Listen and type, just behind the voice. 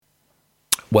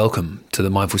welcome to the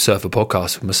Mindful Surfer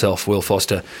podcast with myself, Will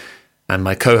Foster, and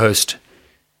my co-host,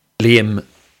 Liam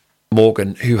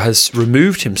Morgan, who has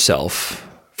removed himself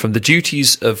from the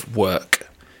duties of work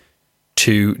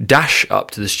to dash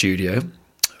up to the studio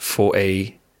for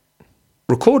a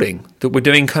recording that we're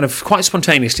doing kind of quite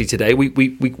spontaneously today. We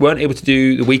weren't able to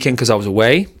do the weekend because I was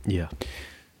away. Yeah.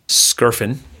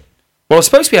 Scurfing. Well, I was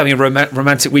supposed to be having a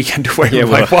romantic weekend away with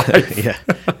my wife. Yeah.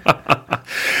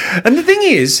 And the thing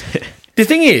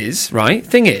is, right?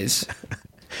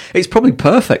 It's probably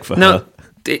perfect for her.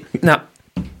 Now,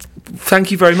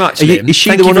 thank you very much, Liam. Is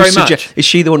she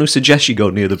the one who suggests you go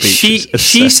near the beach?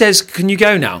 She says, "Can you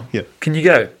go now? Yeah. Can you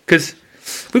go?" Because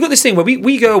we've got this thing where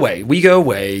we go away. We go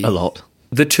away a lot.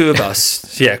 The two of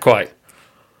us, yeah, quite.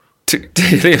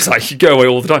 Liam's like, you go away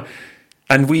all the time,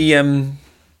 and we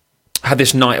had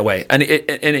this night away, and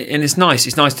it's nice.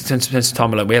 It's nice to spend some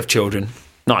time alone. We have children.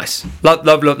 Nice, love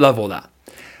all that.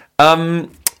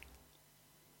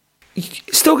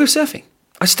 Still go surfing.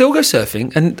 I still go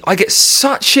surfing, and I get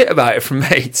such shit about it from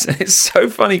mates, and it's so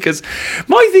funny because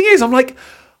my thing is, I'm like,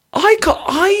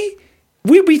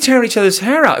 we tear each other's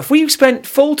hair out. If we spent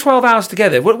full 12 hours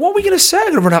together, what are we going to say? I'm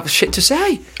going to run out of shit to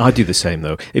say. I do the same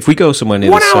though. If we go somewhere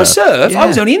near 1 hour surf, yeah. I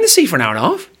was only in the sea for an hour and a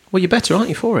half. Well, you're better, aren't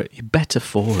you, for it? You're better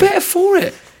for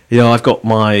it. Yeah, I've got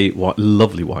my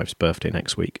lovely wife's birthday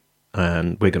next week,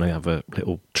 and we're going to have a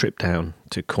little trip down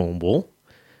to Cornwall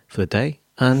for the day,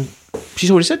 and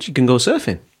she's already said she can go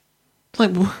surfing.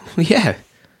 Like, well, yeah.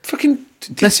 Fucking,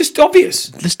 that's just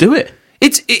obvious. Let's do it.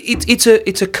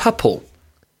 It's a couple.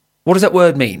 What does that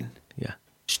word mean? Yeah.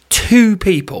 It's two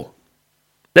people.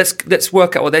 Let's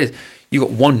work out what that is. You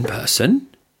got one person,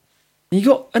 and you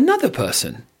got another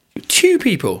person. Two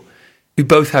people who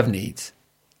both have needs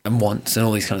and wants and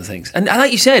all these kind of things. And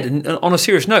like you said, and on a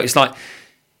serious note, it's like,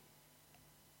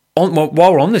 while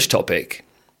we're on this topic,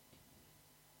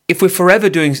 if we're forever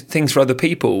doing things for other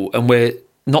people and we're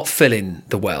not filling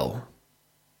the well,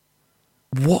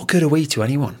 what good are we to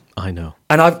anyone? I know.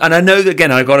 And I know that,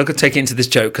 again, I've got to take it into this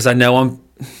joke because I know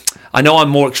I'm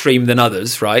more extreme than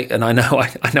others, right? And I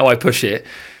know I push it.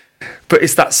 But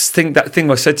it's that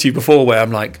thing I said to you before where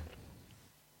I'm like,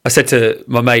 I said to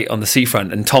my mate on the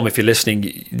seafront, and Tom, if you're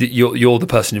listening, you're the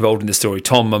person involved in the story.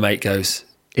 Tom, my mate, goes...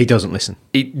 He doesn't listen.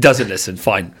 He doesn't listen,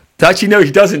 fine. Actually, no,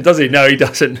 he doesn't, does he? No, he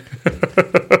doesn't.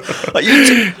 Wait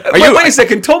a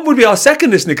second. Tom would be our second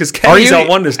listener because Kenny's our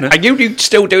one listener. Are you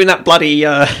still doing that bloody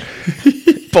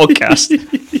podcast?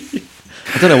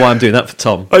 I don't know why I'm doing that for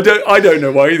Tom. I don't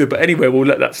know why either. But anyway, we'll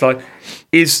let that slide.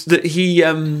 Is that he?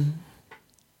 I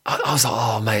was like,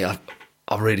 oh mate,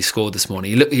 I really scored this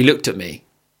morning. He looked at me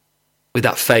with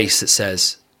that face that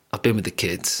says, I've been with the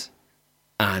kids,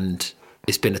 and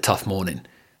it's been a tough morning.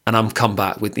 And I'm come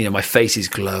back with, my face is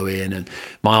glowing and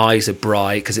my eyes are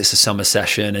bright because it's a summer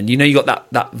session. And you got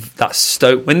that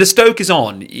stoke. When the stoke is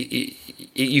on,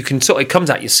 you can sort of, it comes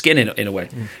out your skin in a way.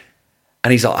 Mm.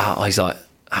 And he's like, how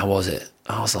was it?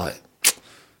 I was like,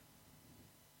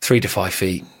 3 to 5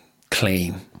 feet,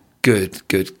 clean, good,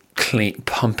 clean,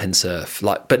 pumping surf,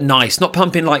 like, but nice, not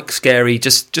pumping like scary,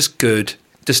 just good,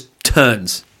 just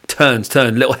turns,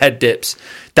 little head dips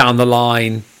down the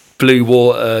line. Blue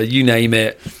water, you name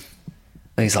it.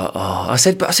 And he's like, oh, I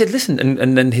said, listen.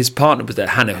 And then his partner was there,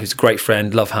 Hannah, who's a great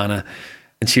friend, love Hannah.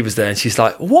 And she was there, and she's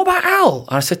like, what about Al?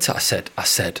 And I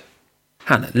said,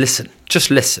 Hannah, listen, just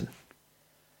listen.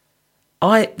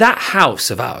 That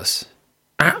house of ours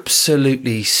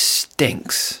absolutely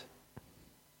stinks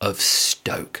of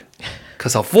stoke.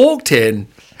 Because I've walked in.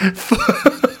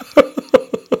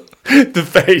 The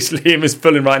face Liam is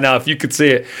pulling right now, if you could see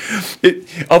it.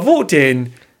 I've walked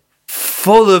in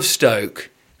full of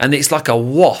stoke, and it's like a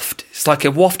waft. It's like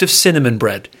a waft of cinnamon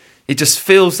bread. It just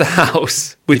fills the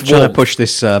house with warmth. Trying to push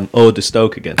this eau de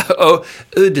stoke again. Eau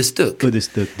de stoke. Eau de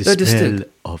stoke. The smell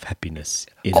of happiness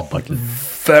in a bottle.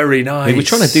 Very nice. We were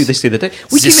trying to do this the other day.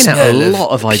 We're giving out a lot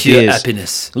of ideas.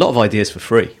 Happiness. A lot of ideas for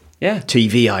free. Yeah.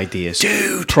 TV ideas.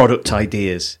 Dude. Product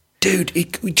ideas. Dude.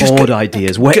 Board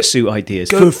ideas. Wetsuit ideas.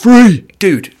 For free.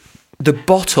 Dude, the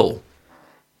bottle...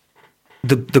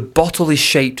 The bottle is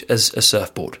shaped as a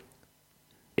surfboard.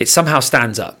 It somehow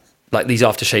stands up, like these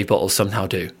aftershave bottles somehow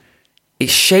do.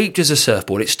 It's shaped as a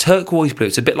surfboard. It's turquoise blue.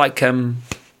 It's a bit like, what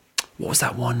was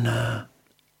that one?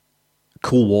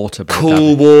 Cool Water.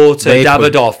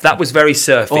 Davidoff. That was very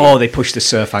surfy. Oh, they pushed the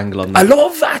surf angle on that. A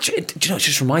lot of that, do you know, it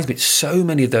just reminds me, so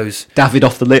many of those. David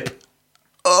off the lip.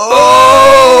 Off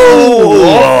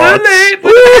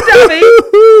the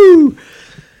lip.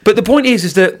 But the point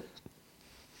is that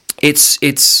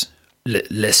it's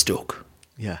Le Stoke.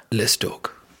 Yeah. Le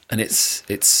Stoke. And it's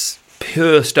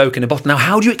pure stoke in a bottle. Now,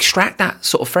 how do you extract that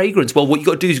sort of fragrance? Well, what you've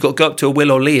got to do is you've got to go up to a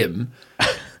Will or Liam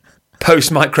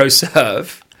post-micro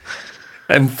serve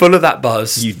and full of that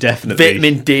buzz. You definitely...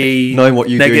 Vitamin D. Knowing what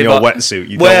you do in your wetsuit,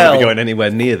 you don't want to be going anywhere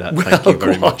near that. Thank you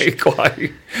very much.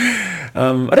 Quite.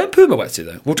 I don't poo in my wetsuit,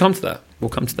 though. We'll come to that.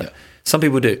 Yeah. Some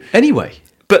people do.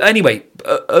 But anyway,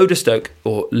 odor stoke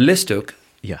or listoke,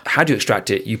 how do you extract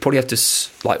it? You probably have to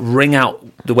wring out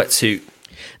the wetsuit.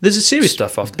 There's a serious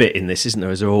bit in this, isn't there,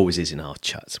 as there always is in our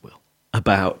chats, Will,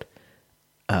 about,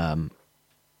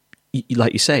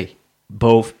 like you say,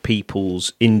 both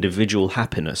people's individual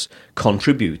happiness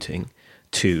contributing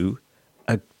to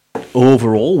a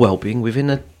overall well-being within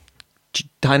a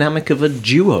dynamic of a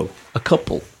duo, a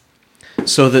couple.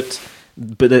 So that,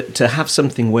 to have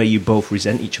something where you both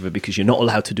resent each other because you're not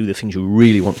allowed to do the things you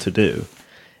really want to do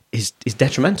is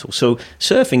detrimental. So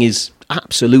surfing is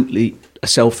absolutely a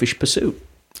selfish pursuit.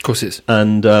 Of course it is.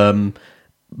 And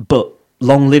but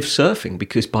long live surfing,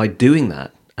 because by doing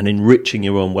that and enriching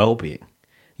your own well-being,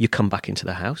 you come back into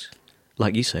the house,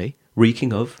 like you say,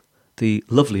 reeking of the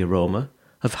lovely aroma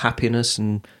of happiness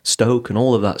and stoke and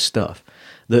all of that stuff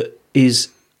that is,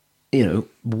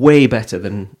 way better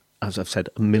than, as I've said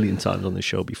a million times on this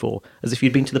show before, as if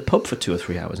you'd been to the pub for 2 or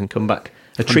 3 hours and come back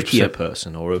a trickier 100%.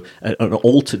 Person or an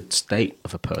altered state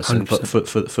of a person, 100%.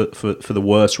 But for the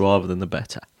worse rather than the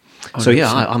better. 100%. So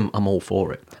yeah, I'm all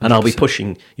for it, and 100%. I'll be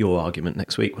pushing your argument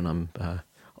next week when I'm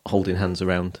holding hands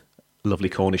around lovely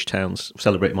Cornish towns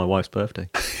celebrating my wife's birthday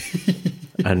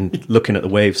and looking at the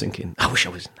waves thinking, I wish I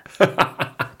was in there.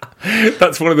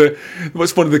 That's one of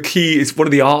the key, it's one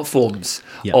of the art forms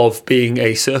of being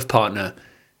a surf partner,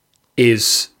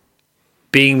 is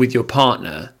being with your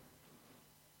partner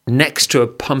next to a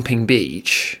pumping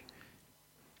beach,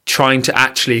 trying to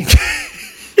actually...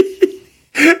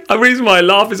 The reason why I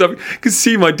laugh is I can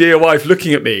see my dear wife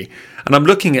looking at me, and I'm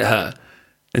looking at her,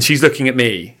 and she's looking at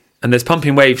me, and there's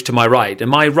pumping waves to my right,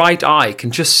 and my right eye can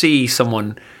just see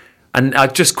someone, and I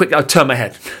turn my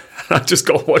head. I just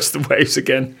got to watch the waves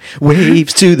again.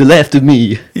 Waves to the left of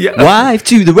me, wife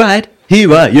to the right.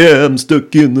 Here I am,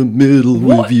 stuck in the middle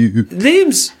with you.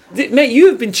 Mate, you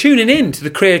have been tuning in to the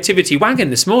creativity wagon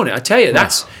this morning. I tell you,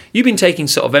 you've been taking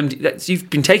you've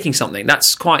been taking something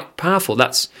that's quite powerful.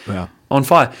 That's on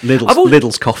fire.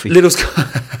 Lidl's coffee.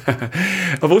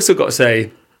 I've also got to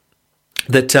say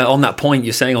that on that point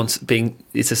you're saying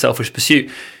it's a selfish pursuit.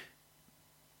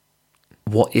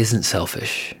 What isn't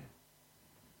selfish?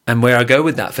 And where I go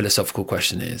with that philosophical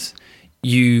question is,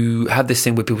 you have this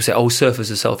thing where people say, "Oh,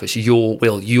 surfers are selfish."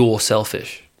 You're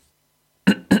selfish.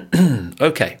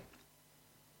 Okay.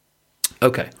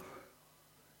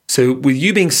 So with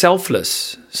you being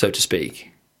selfless, so to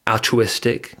speak,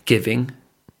 altruistic, giving,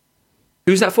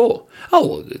 who's that for?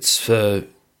 Oh, it's for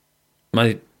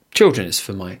my children, it's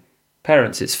for my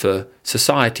parents, it's for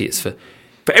society, it's for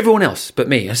everyone else but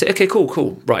me. I say, okay,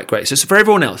 cool, right, great. So it's for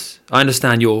everyone else. I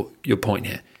understand your point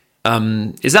here.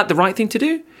 Is that the right thing to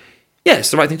do? Yeah, it's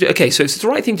the right thing to do. Okay, so it's the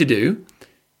right thing to do.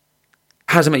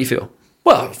 How does it make you feel?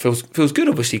 Well, it feels good,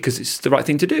 obviously, because it's the right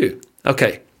thing to do.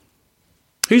 Okay.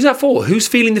 Who's that for? Who's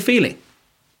feeling the feeling?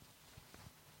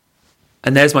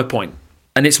 And there's my point.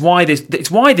 And it's why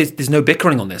there's no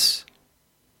bickering on this.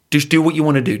 Just do what you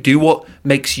want to do. Do what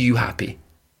makes you happy.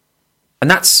 And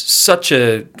that's such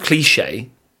a cliche,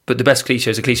 but the best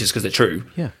cliches are cliches because they're true.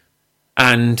 Yeah.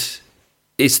 And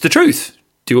it's the truth.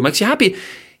 Do what makes you happy.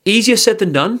 Easier said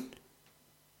than done.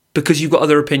 Because you've got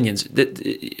other opinions. There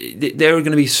are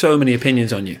going to be so many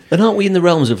opinions on you. And aren't we in the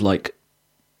realms of like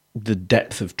the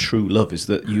depth of true love? Is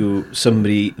that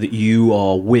somebody that you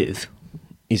are with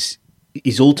is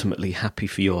ultimately happy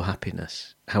for your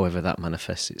happiness, however that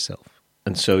manifests itself.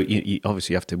 And so you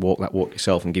obviously have to walk that walk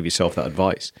yourself and give yourself that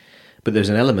advice. But there's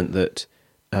an element that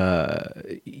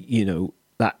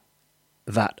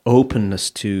that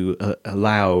openness to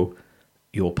allow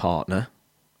your partner.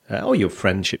 Or your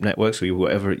friendship networks, or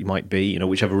whatever it might be,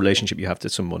 whichever relationship you have to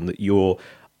someone, that you're,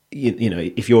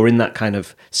 if you're in that kind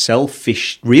of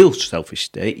real selfish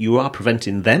state, you are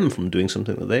preventing them from doing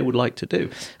something that they would like to do.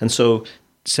 And so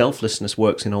selflessness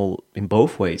works in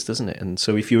both ways, doesn't it? And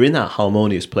so if you're in that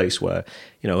harmonious place where,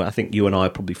 I think you and I are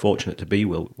probably fortunate to be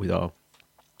with our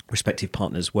respective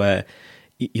partners, where,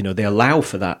 they allow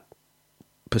for that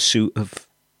pursuit of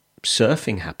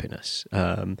surfing happiness,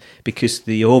 because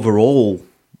the overall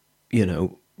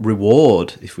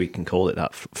reward, if we can call it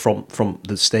that, from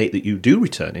the state that you do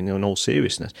return in all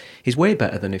seriousness, is way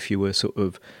better than if you were sort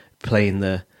of playing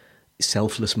the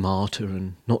selfless martyr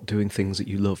and not doing things that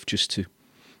you love just to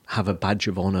have a badge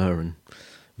of honour and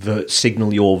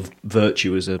signal your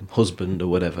virtue as a husband or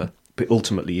whatever. But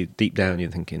ultimately, deep down, you're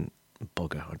thinking,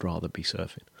 bugger, I'd rather be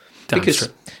surfing. Because,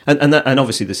 and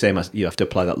obviously the same, as you have to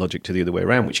apply that logic to the other way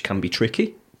around, which can be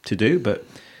tricky to do, but,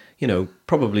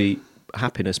 probably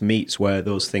happiness meets where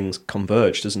those things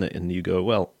converge, doesn't it? And you go,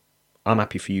 well, I'm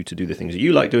happy for you to do the things that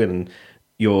you like doing, and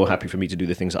you're happy for me to do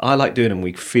the things that I like doing, and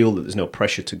we feel that there's no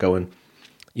pressure to go and,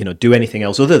 do anything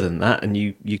else other than that, and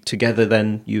you together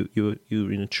then you're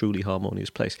in a truly harmonious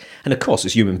place. And of course,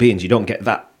 as human beings, you don't get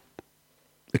that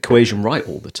equation right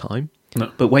all the time, no.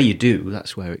 But where you do,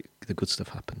 that's where the good stuff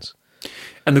happens.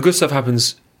 And the good stuff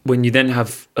happens when you then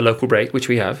have a local break, which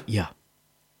we have. Yeah.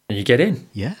 And you get in.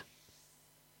 Yeah.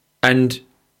 And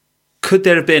could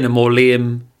there have been a more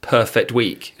Liam perfect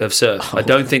week of surf? I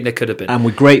don't think there could have been. And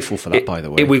we're grateful for that, by the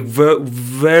way. We're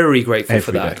very grateful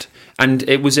for that. Day. And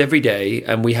it was every day,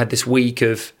 and we had this week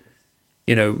of,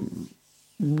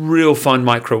 real fun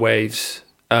microwaves.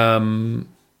 And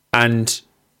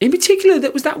in particular,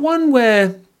 there was that one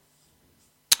where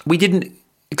we didn't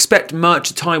expect much.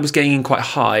 The tide was getting in quite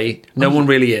high. No one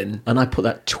really in. And I put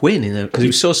that twin in there because it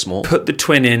was so small. Put the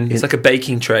twin in. It's like a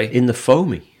baking tray. In the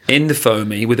foamy.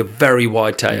 With a very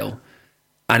wide tail.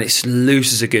 And it's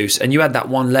loose as a goose. And you had that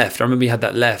one left. I remember you had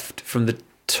that left from the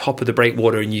top of the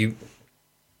breakwater, and you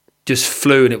just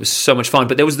flew, and it was so much fun.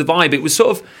 But there was the vibe. It was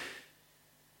sort of...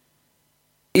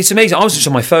 It's amazing. I was just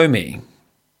on my foamy,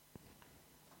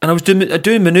 and I was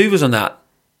doing manoeuvres on that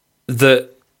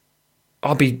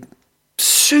I'll be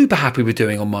super happy with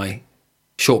doing on my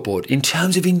shortboard in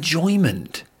terms of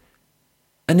enjoyment.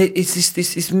 And it's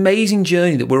this amazing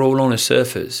journey that we're all on as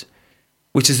surfers,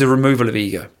 which is the removal of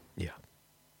ego. Yeah.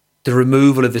 The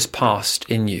removal of this past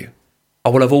in you.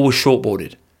 Oh, well, I've always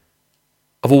shortboarded.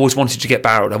 I've always wanted to get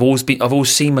barreled. I've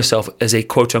always seen myself as a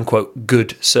quote unquote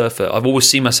good surfer. I've always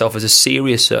seen myself as a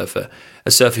serious surfer,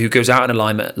 a surfer who goes out in a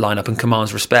lineup and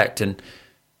commands respect. And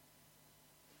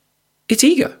it's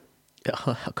ego.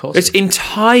 Yeah, of course. It's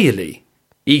entirely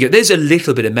ego. There's a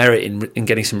little bit of merit in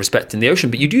getting some respect in the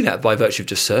ocean, but you do that by virtue of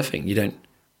just surfing. You don't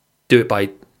do it by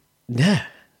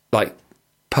like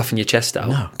puffing your chest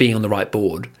out, being on the right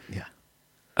board. Yeah.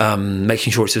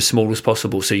 Making sure it's as small as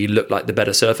possible so you look like the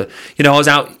better surfer. I was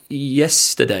out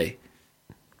yesterday,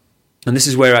 and this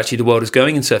is where actually the world is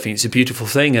going in surfing. It's a beautiful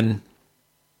thing, and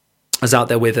I was out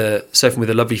there surfing with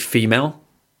a lovely female,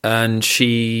 and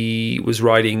she was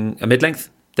riding a mid-length,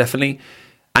 definitely,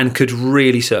 and could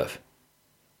really surf.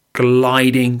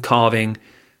 Gliding, carving,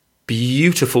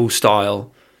 beautiful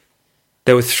style.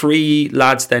 There were 3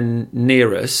 lads then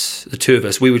near us, the 2 of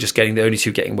us. We were just the only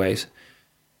 2 getting waves.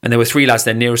 And there were 3 lads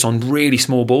then near us on really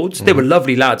small boards. Mm-hmm. They were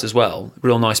lovely lads as well,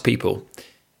 real nice people.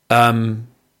 Getting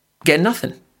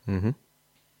nothing. Mm-hmm.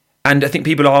 And I think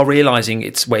people are realising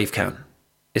it's wave count.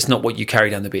 It's not what you carry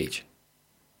down the beach.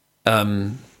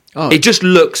 It just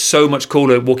looks so much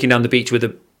cooler walking down the beach with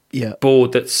a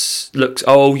board that looks,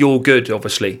 you're good,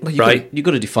 obviously, right? You've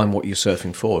got to define what you're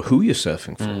surfing for, who you're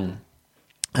surfing for.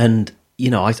 And,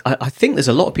 I think there's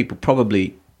a lot of people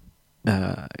probably,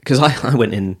 because I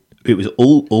went in, it was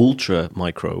all ultra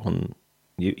micro on,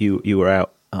 you were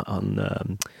out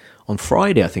on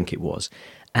Friday, I think it was,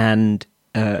 and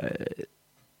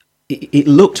it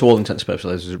looked, to all intents and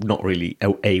purposes, not really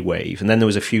a wave. And then there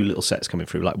was a few little sets coming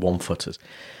through, like 1-footers.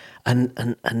 And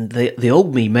the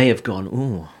old me may have gone,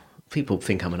 oh, people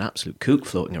think I'm an absolute kook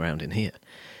floating around in here.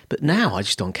 But now I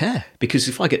just don't care. Because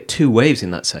if I get 2 waves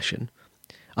in that session,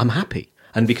 I'm happy.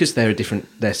 And because they're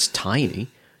tiny,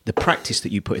 the practice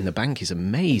that you put in the bank is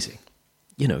amazing.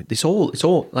 It's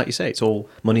all like you say, it's all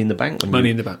money in the bank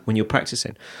when you're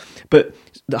practicing. But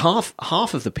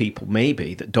half of the people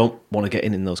maybe that don't want to get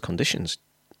in those conditions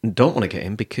don't want to get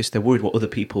in because they're worried what other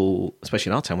people,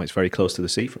 especially in our town where it's very close to the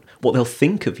seafront, what they'll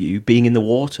think of you being in the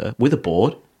water with a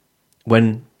board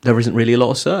when there isn't really a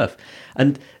lot of surf.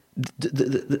 And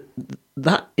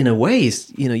that in a way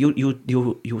is,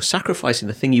 you're sacrificing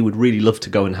the thing you would really love to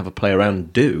go and have a play around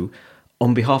and do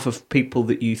on behalf of people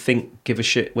that you think give a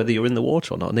shit whether you're in the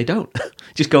water or not, and they don't.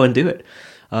 Just go and do it.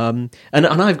 And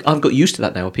I've got used to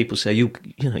that now. Where people say you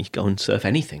go and surf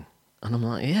anything, and I'm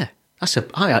like, yeah, that's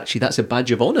a badge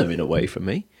of honour in a way for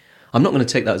me. I'm not going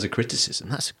to take that as a criticism.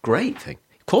 That's a great thing.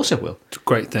 Of course I will. It's a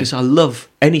great thing because I love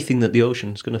anything that the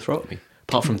ocean's going to throw at me,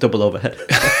 apart from double overhead.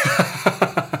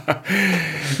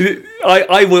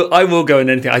 I will go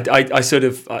in anything. I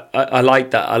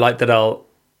like that. I like that. I'll.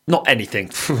 Not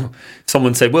anything.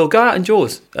 Someone said, well, go out in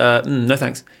Jaws. No,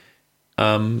 thanks.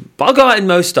 But I'll go out in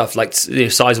most stuff, like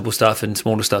sizable stuff and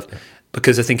smaller stuff,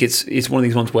 because I think it's one of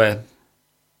these ones where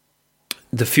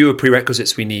the fewer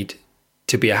prerequisites we need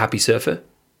to be a happy surfer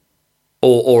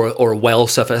or a well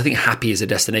surfer. I think happy is a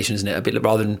destination, isn't it? A bit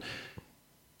rather than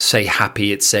say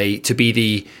happy, it's to be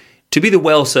the to be the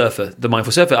well surfer, the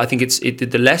mindful surfer, I think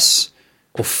the less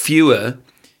or fewer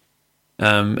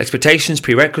expectations,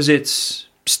 prerequisites,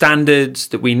 standards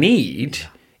that we need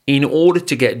in order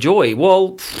to get joy.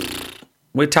 Well,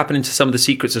 we're tapping into some of the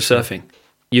secrets of surfing.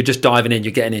 You're just diving in,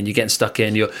 you're getting stuck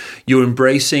in, you're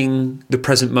embracing the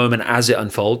present moment as it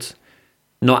unfolds,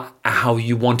 not how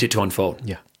you want it to unfold.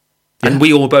 Yeah. And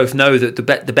we all both know that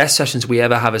the best sessions we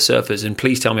ever have as surfers, and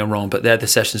please tell me I'm wrong, but they're the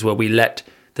sessions where we let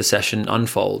the session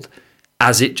unfold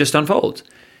as it just unfolds,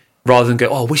 rather than go,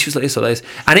 oh, I wish it was like this or this.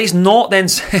 And it's not then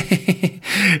saying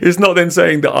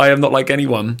that I am not like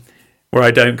anyone, where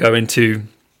I don't go into,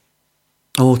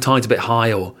 oh, tide's a bit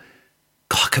high, or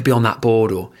God, I could be on that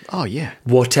board, or oh yeah,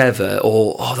 whatever,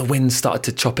 or oh, the wind started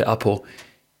to chop it up,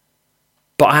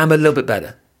 but I am a little bit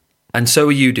better, and so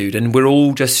are you, dude. And we're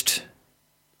all just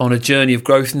on a journey of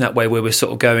growth in that way, where we're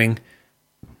sort of going,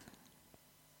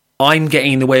 I'm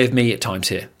getting in the way of me at times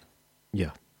here.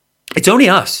 Yeah. It's only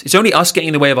us. It's only us getting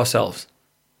in the way of ourselves,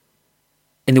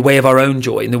 in the way of our own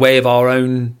joy, in the way of our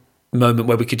own moment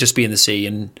where we could just be in the sea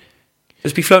and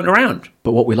just be floating around.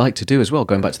 But what we like to do as well,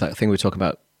 going back to that thing we were talking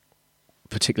about,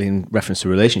 particularly in reference to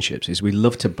relationships, is we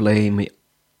love to blame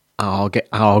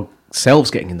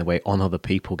ourselves getting in the way on other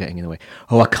people getting in the way.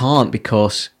 Oh, I can't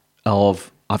because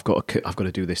of I've got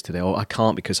to do this today, or I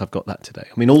can't because I've got that today.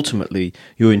 I mean, ultimately,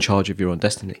 you're in charge of your own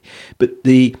destiny. But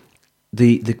the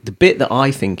bit that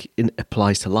I think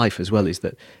applies to life as well is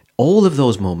that all of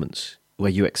those moments where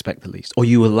you expect the least, or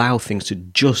you allow things to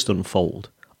just unfold,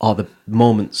 are the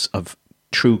moments of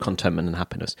true contentment and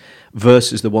happiness,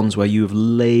 versus the ones where you have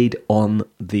laid on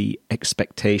the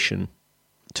expectation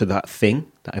to that thing,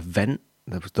 that event,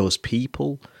 those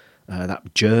people,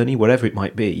 that journey, whatever it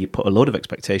might be. You put a load of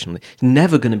expectation on it. It's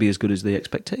never going to be as good as the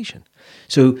expectation.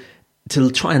 So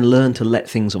to try and learn to let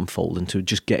things unfold and to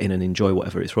just get in and enjoy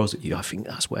whatever it throws at you, I think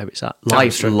that's where it's at.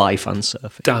 Life and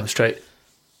surfing. Damn straight.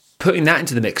 Putting that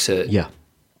into the mixer. Yeah.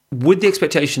 Would the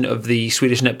expectation of the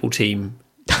Swedish netball team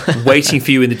waiting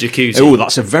for you in the jacuzzi? Oh,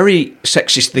 that's a very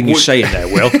sexist thing you're saying there,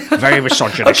 Will. Very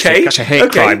misogynistic. Okay, that's a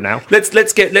hate crime now.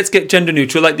 Let's get gender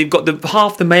neutral. Like they've got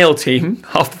half the male team,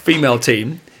 half the female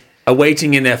team are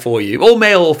waiting in there for you, or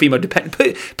male or female.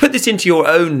 Put this into your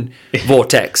own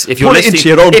vortex. If you're listening, into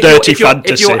your own dirty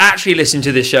fantasy. If you're actually listening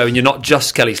to this show and you're not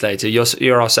just Kelly Slater,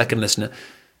 you're our second listener.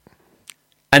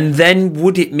 And then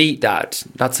would it meet that?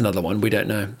 That's another one. We don't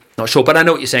know. Not sure. But I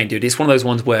know what you're saying, dude. It's one of those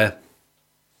ones where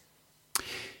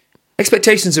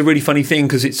expectations are a really funny thing,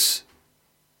 because it's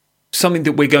something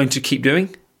that we're going to keep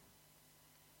doing.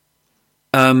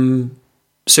 So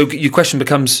your question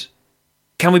becomes,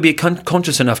 can we be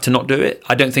conscious enough to not do it?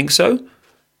 I don't think so.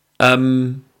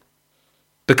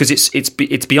 Because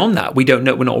it's beyond that. We don't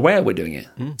know. We're not aware we're doing it.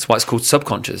 That's why it's called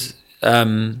subconscious.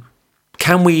 Can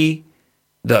we,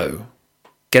 though,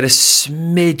 get a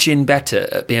smidgen better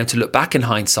at being able to look back in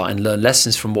hindsight and learn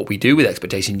lessons from what we do with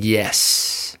expectation?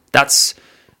 Yes. That's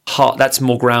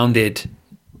more grounded,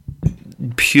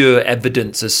 pure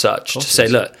evidence as such, to say,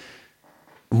 look,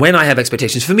 when I have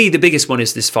expectations, for me, the biggest one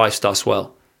is this 5-star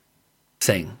swell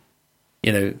thing.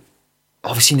 You know,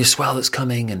 I've seen this swell that's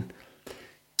coming, and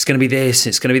it's going to be this,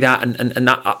 it's going to be that, and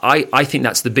that, I think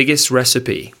that's the biggest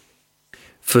recipe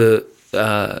for,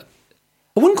 I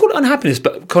wouldn't call it unhappiness,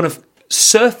 but kind of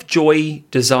surf joy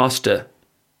disaster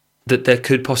that there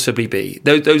could possibly be.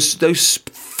 Those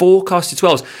forecasted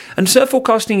swells. And surf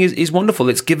forecasting is wonderful.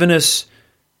 It's given us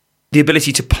the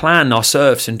ability to plan our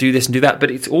surfs and do this and do that,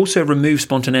 but it's also removed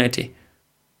spontaneity.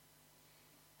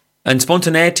 And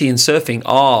spontaneity and surfing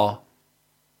are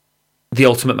the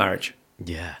ultimate marriage.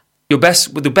 Yeah. The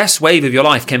best wave of your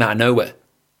life came out of nowhere.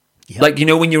 Yep. Like, you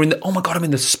know, when you're in the, oh my God, I'm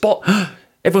in the spot.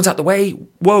 Everyone's out the way.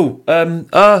 Whoa.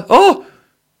 Oh,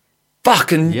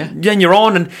 fuck. And then you're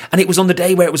on. And it was on the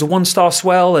day where it was a 1-star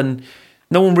swell and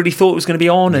no one really thought it was going to be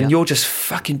on. And you're just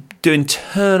fucking doing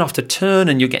turn after turn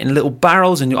and you're getting little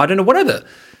barrels and I don't know, whatever.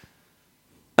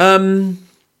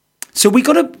 So we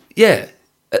got to,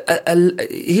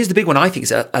 here's the big one, I think,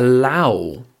 is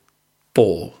allow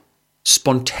for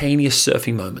spontaneous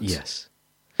surfing moments. Yes.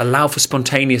 Allow for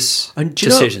spontaneous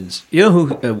decisions. You know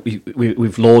who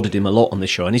we've lauded him a lot on this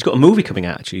show, and he's got a movie coming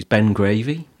out, actually. He's Ben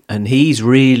Gravy, and he's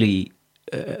really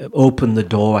opened the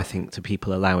door, I think, to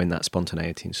people allowing that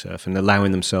spontaneity in surf and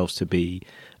allowing themselves to be,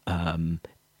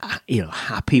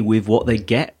 happy with what they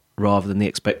get rather than the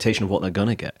expectation of what they're going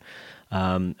to get.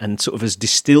 And sort of has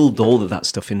distilled all of that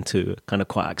stuff into a kind of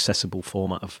quite accessible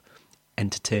format of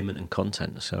entertainment and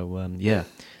content. So,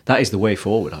 that is the way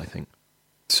forward, I think.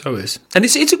 So is. And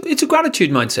it's a gratitude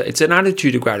mindset. It's an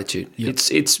attitude of gratitude. Yep.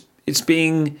 It's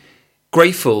being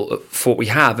grateful for what we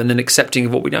have and then accepting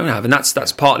of what we don't have. And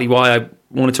that's partly why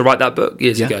wanted to write that book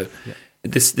years ago. Yeah.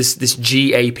 This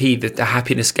GAP, the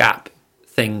happiness gap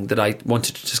thing that I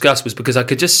wanted to discuss, was because I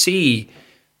could just see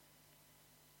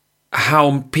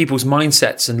how people's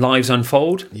mindsets and lives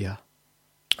unfold. Yeah.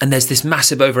 And there's this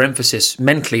massive overemphasis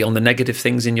mentally on the negative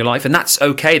things in your life. And that's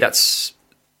okay. That's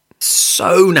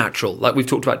so natural. Like we've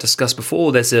discussed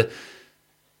before, there's a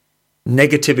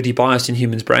negativity bias in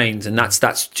humans' brains. And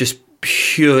that's just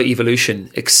pure evolution,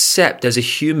 except there's a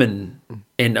human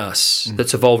in us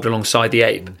that's evolved alongside the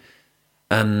ape.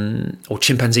 Or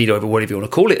chimpanzee, or whatever you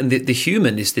want to call it. And the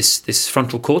human is this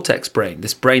frontal cortex brain,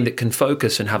 this brain that can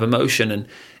focus and have emotion and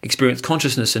experience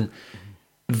consciousness. And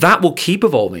that will keep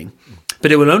evolving.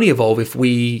 But it will only evolve if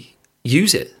we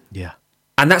use it. Yeah.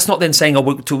 And that's not then saying, the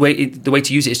way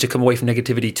to use it is to come away from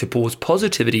negativity towards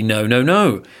positivity.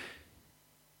 No.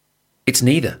 It's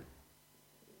neither.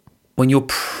 When you're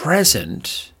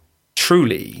present,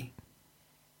 truly,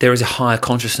 there is a higher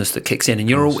consciousness that kicks in,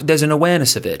 and there's an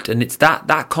awareness of it. And it's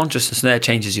that consciousness there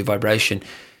changes your vibration.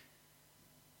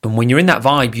 And when you're in that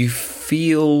vibe, you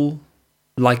feel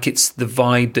like it's the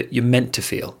vibe that you're meant to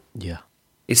feel. Yeah.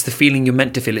 It's the feeling you're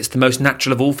meant to feel. It's the most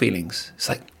natural of all feelings. It's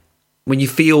like when you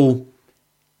feel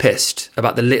pissed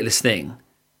about the littlest thing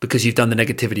because you've done the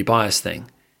negativity bias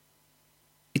thing,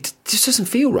 it just doesn't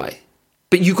feel right.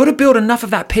 But you've got to build enough of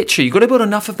that picture. You've got to build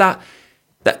enough of that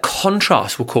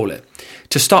contrast, we'll call it,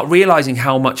 to start realizing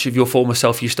how much of your former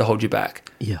self used to hold you back.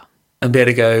 Yeah. And be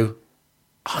able to go,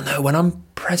 oh no, when I'm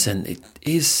present, it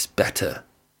is better.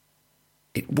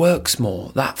 It works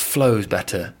more. That flows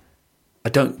better. I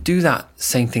don't do that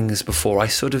same thing as before. I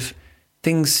sort of,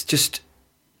 things just...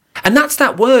 And that's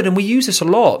that word, and we use this a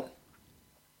lot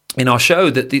in our show,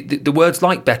 that the words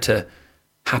like better,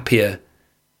 happier,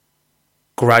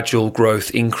 gradual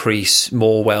growth, increase,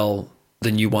 more well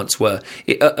than you once were,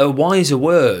 are wiser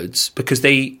words because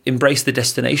they embrace the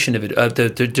destination of it,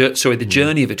 the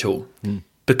journey of it all.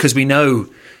 Because we know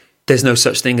there's no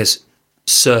such thing as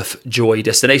surf joy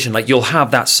destination. Like you'll have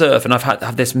that surf, and I've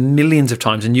had this millions of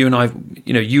times, and you and I,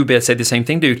 you would be able to say the same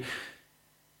thing, dude.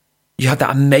 You had that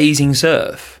amazing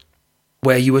surf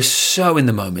where you were so in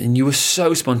the moment and you were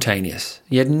so spontaneous.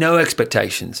 You had no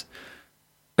expectations,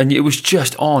 and it was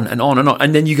just on and on and on.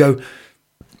 And then you go,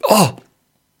 oh,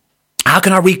 how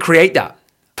can I recreate that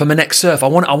for my next surf? I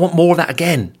want more of that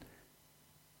again.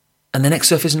 And the next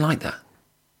surf isn't like that.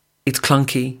 It's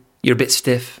clunky. You're a bit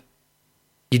stiff.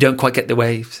 You don't quite get the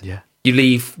waves. Yeah. You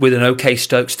leave with an okay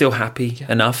stoke, still happy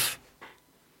enough.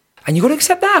 And you've got to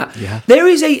accept that. Yeah. There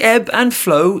is a ebb and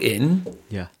flow in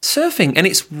surfing. And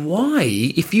it's why,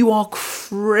 if you are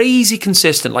crazy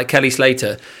consistent like Kelly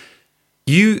Slater,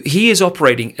 he is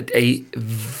operating at a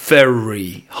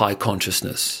very high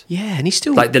consciousness. Yeah, and he's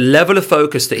still... Like the level of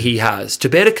focus that he has to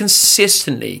be able to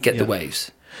consistently get the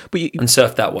waves and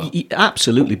surf that well.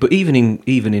 Absolutely. But even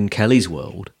in Kelly's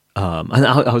world... and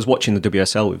I was watching the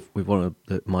WSL with one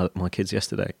of my kids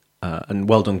yesterday, and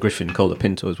well done Griffin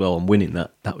Colapinto as well on winning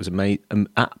that. That was amazing,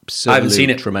 absolutely I haven't seen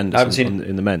it. Tremendous. I haven't seen it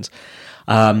in the men's.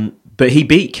 But he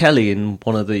beat Kelly in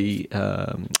one of the,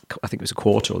 I think it was a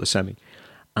quarter or the semi,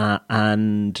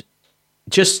 and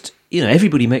just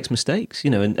everybody makes mistakes,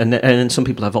 and some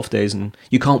people have off days, and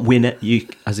you can't win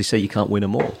it. As they say, you can't win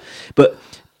them all, but.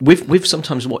 With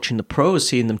sometimes watching the pros,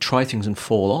 seeing them try things and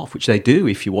fall off, which they do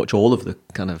if you watch all of the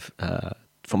kind of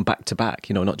from back to back,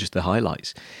 not just the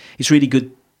highlights. It's really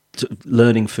good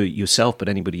learning for yourself, but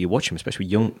anybody you watch them, especially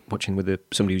watching with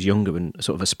somebody who's younger and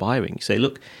sort of aspiring. You say,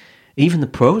 look, even the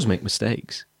pros make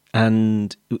mistakes,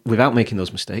 and without making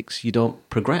those mistakes, you don't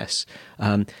progress.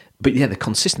 But yeah, the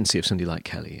consistency of somebody like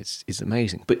Kelly is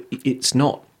amazing. But it's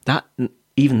not that.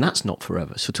 Even that's not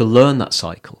forever. So to learn that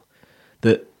cycle,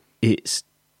 that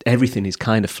everything is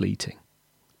kind of fleeting.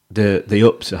 The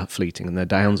ups are fleeting and the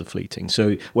downs are fleeting.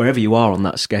 So wherever you are on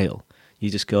that scale,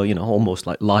 you just go, almost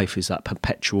like life is that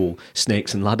perpetual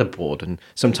snakes and ladder board. And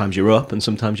sometimes you're up and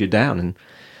sometimes you're down. And,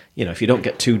 if you don't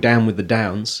get too down with the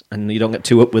downs and you don't get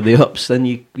too up with the ups, then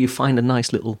you find a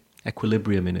nice little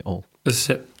equilibrium in it all. It's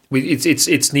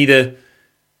neither...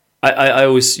 I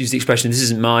always use the expression, this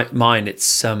isn't mine.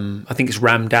 It's I think it's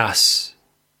Ram Dass.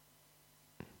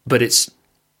 But it's...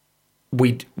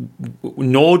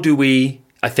 nor do we,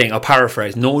 I think, I'll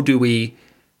paraphrase, nor do we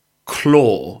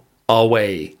claw our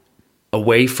way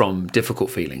away from difficult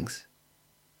feelings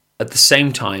at the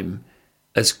same time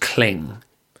as cling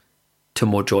to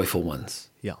more joyful ones.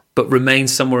 Yeah. But remain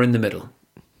somewhere in the middle.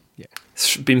 Yeah.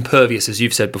 Be impervious, as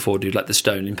you've said before, dude, like the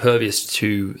stone, impervious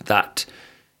to that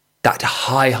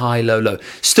high, low.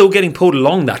 Still getting pulled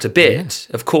along that a bit.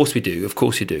 Yeah. Of course we do.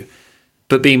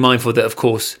 But being mindful that, of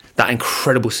course, that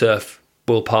incredible surf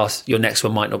will pass. Your next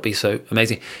one might not be so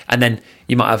amazing, and then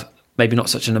you might have maybe not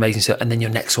such an amazing surf, and then your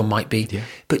next one might be. Yeah.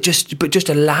 But just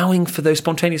allowing for those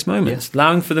spontaneous moments,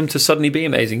 allowing for them to suddenly be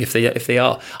amazing if they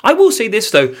are. I will say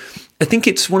this though, I think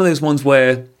it's one of those ones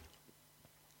where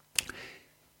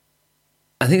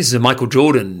I think this is a Michael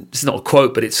Jordan. This is not a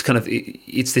quote, but it's kind of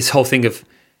it's this whole thing of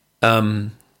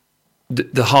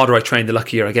the harder I train, the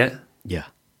luckier I get. Yeah.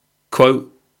 Quote.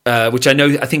 Which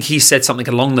I think he said something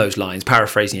along those lines,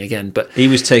 paraphrasing again. But he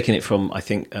was taking it from, I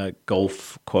think, a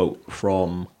golf quote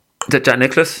from Jack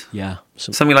Nicklaus. Yeah,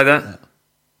 something like that. Yeah.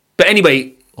 But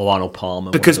anyway, or Arnold Palmer.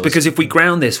 Because if we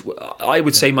ground this, I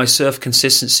would say my surf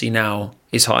consistency now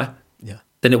is higher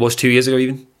than it was 2 years ago,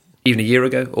 even a year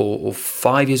ago, or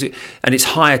 5 years ago, and it's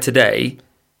higher today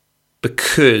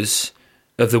because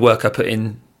of the work I put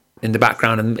in the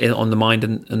background and on the mind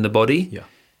and the body. Yeah.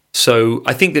 So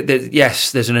I think that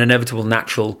there's an inevitable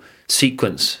natural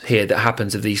sequence here that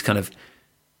happens of these kind of,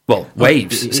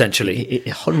 waves, essentially.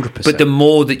 100%. But the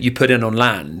more that you put in on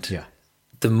land,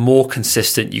 the more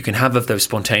consistent you can have of those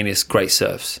spontaneous great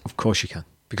surfs. Of course you can,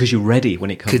 because you're ready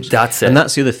when it comes. That's it. And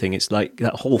that's the other thing. It's like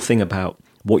that whole thing about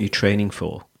what you're training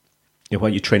for,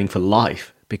 what you're training for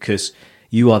life, because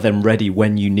you are then ready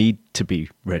when you need to be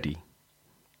ready.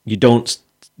 You don't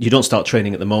start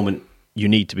training at the moment you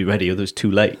need to be ready, or it's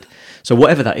too late. So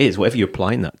whatever that is, whatever you're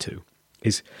applying that to,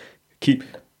 is keep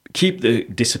the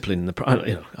discipline.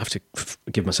 I have to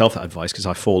give myself that advice because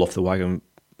I fall off the wagon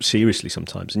seriously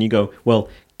sometimes. And you go, well,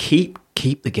 keep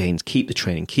the gains, keep the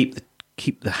training, keep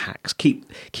the hacks, keep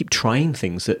trying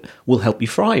things that will help you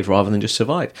thrive rather than just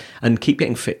survive, and keep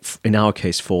getting fit. In our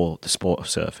case, for the sport of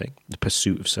surfing, the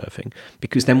pursuit of surfing,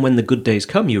 because then when the good days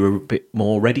come, you're a bit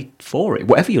more ready for it.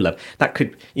 Whatever you love, that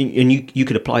could, and you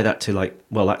could apply that to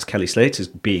that's Kelly Slater's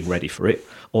being ready for it,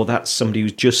 or that's somebody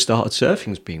who's just started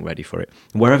surfing's being ready for it.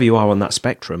 Wherever you are on that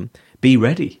spectrum, be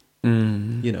ready.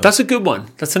 That's a good one.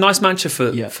 That's a nice mantra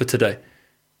for today.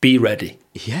 Be ready.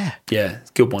 Yeah,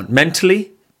 good one.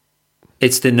 Mentally,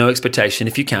 it's the no expectation.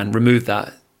 If you can, remove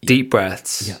that. Deep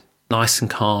breaths, nice and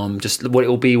calm. Just what it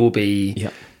will be. Yeah.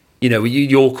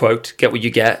 Your quote, get what you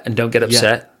get and don't get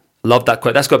upset. Yeah. Love that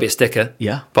quote. That's got to be a sticker,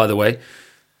 by the way.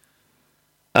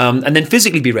 And then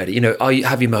physically be ready.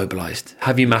 Have you mobilized?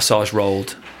 Have you massage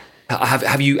rolled?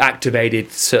 Have you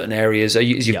activated certain areas?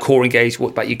 Is your core engaged?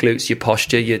 What about your glutes, your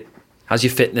posture? How's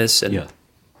your fitness? And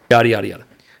yada, yada, yada.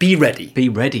 Be ready. Be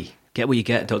ready. Get what you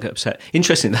get and don't get upset.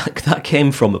 Interesting, that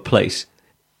came from a place.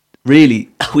 Really,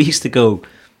 we used to go,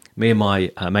 me and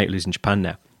my mate who lives in Japan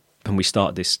now, and we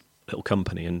started this little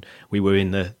company, and we were in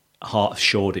the heart of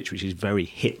Shoreditch, which is a very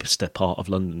hipster part of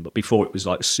London, but before it was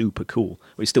super cool.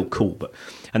 Well, it's still cool,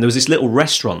 and there was this little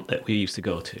restaurant that we used to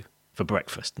go to for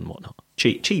breakfast and whatnot.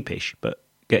 Cheapish, but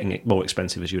getting it more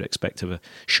expensive as you'd expect of a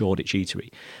Shoreditch eatery.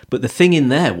 But the thing in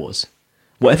there was,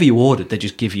 whatever you ordered, they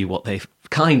just give you what they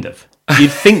kind of...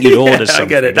 You'd think you'd order something. I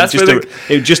get it.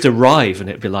 It would just arrive and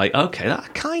it'd be like, okay,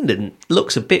 that kind of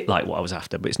looks a bit like what I was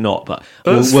after, but it's not. But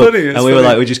funny. And we were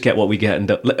like, we just get what we get,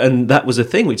 and that was the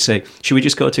thing. We'd say, should we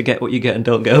just go to get what you get and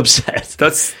don't get upset?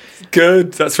 That's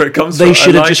good. That's where it comes from. They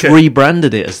should have just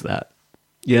rebranded it as that.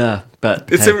 Yeah, but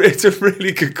it's a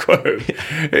really good quote.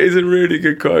 It is a really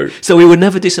good quote. So we were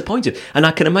never disappointed, and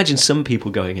I can imagine some people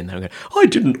going in there and going, I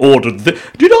didn't order this.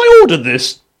 Did I order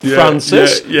this?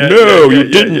 Francis? No, you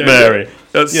didn't, Mary.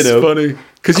 That's funny.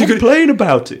 Because you complain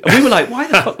about it. And we were like, why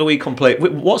the fuck do we complain?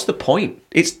 What's the point?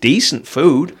 It's decent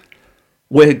food.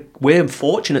 We're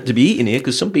fortunate to be eating here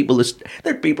because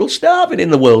there are people starving in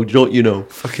the world, don't you know?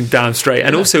 Fucking damn straight.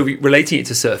 And also relating it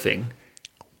to surfing,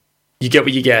 you get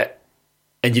what you get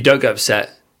and you don't get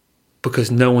upset because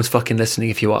no one's fucking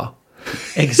listening if you are.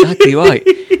 Exactly right.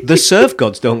 The surf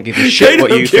gods don't give a shit what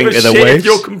you think of the waves. If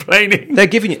you're complaining, they're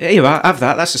giving you. Here, have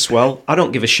that. That's a swell. I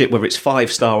don't give a shit whether it's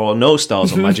 5-star or no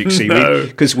stars on Magic Seaweed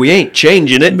because we ain't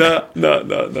changing it. No.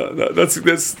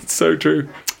 That's so true.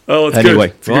 Oh, it's anyway,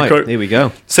 good. It's right, here we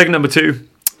go. Segment number 2,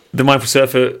 the mindful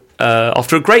surfer.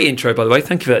 After a great intro, by the way,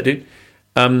 thank you for that, dude.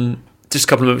 Just a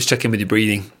couple of moments, check in with your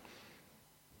breathing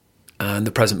and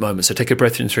the present moment. So take a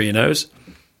breath in through your nose.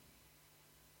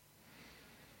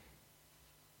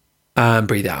 And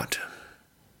breathe out.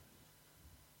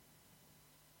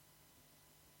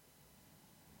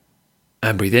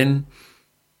 And breathe in.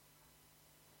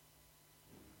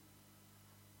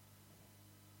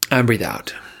 And breathe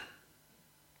out.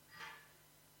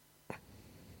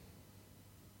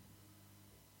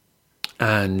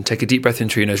 And take a deep breath in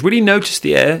through your nose. Really notice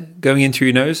the air going in through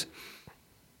your nose.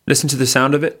 Listen to the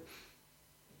sound of it.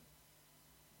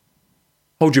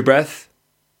 Hold your breath.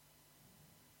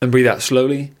 And breathe out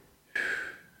slowly.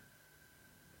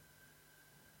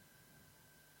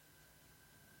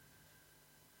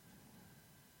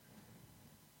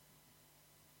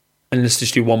 And let's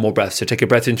just do one more breath. So take a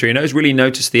breath in through your nose. Really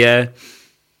notice the air.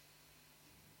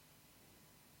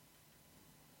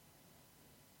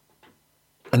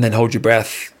 And then hold your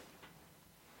breath.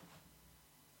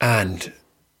 And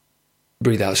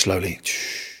breathe out slowly.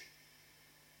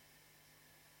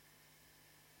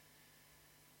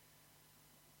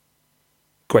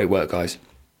 Great work, guys.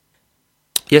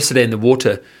 Yesterday in the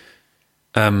water,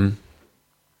 I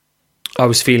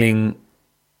was feeling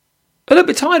a little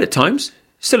bit tired at times.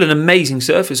 Still an amazing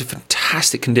surf. It was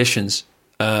fantastic conditions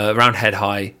around head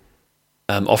high,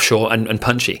 offshore and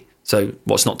punchy. So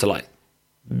what's not to like?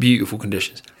 Beautiful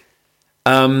conditions.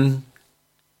 But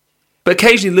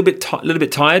occasionally a little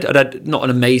bit tired. I'd had not an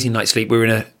amazing night's sleep. We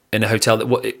were in a hotel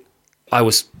that I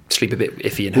was sleep a bit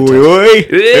iffy in hotels. Oi, oi.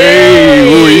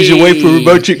 Hey, he's away for a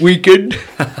magic weekend.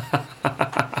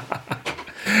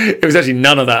 It was actually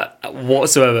none of that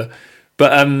whatsoever.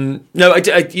 But no,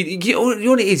 you know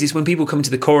what it is when people come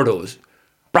into the corridors,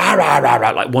 rah, rah, rah,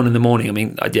 rah, like 1 a.m. I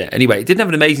mean, yeah, anyway, didn't have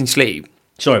an amazing sleep.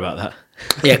 Sorry about that.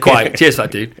 Yeah, quite. Cheers for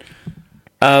that, dude.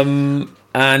 And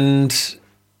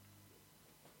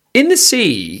in the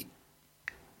sea,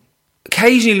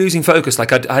 occasionally losing focus.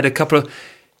 Like I had a couple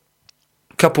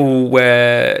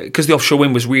where, because the offshore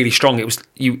wind was really strong, it was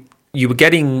you were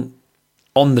getting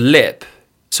on the lip,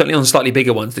 certainly on slightly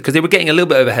bigger ones, because they were getting a little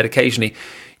bit overhead occasionally.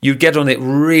 You'd get on it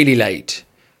really late,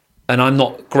 and I'm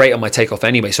not great on my takeoff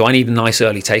anyway, so I need a nice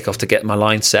early takeoff to get my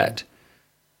line set.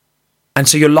 And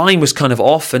so your line was kind of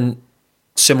off, and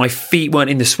so my feet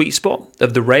weren't in the sweet spot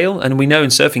of the rail. And we know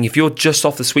in surfing, if you're just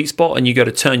off the sweet spot and you go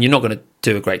to turn, you're not going to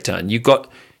do a great turn. You've got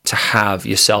to have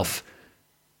yourself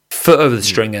foot over the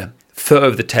stringer, foot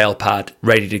over the tail pad,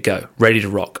 ready to go, ready to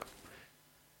rock.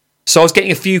 So I was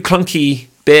getting a few clunky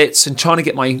bits and trying to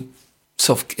get my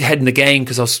sort of head in the game,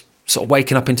 because I was sort of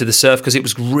waking up into the surf, because it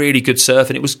was really good surf,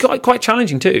 and it was quite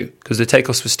challenging too, because the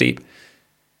takeoffs were steep.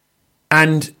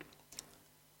 And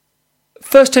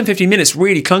first 10-15 minutes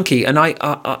really clunky, and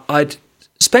I'd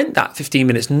spent that 15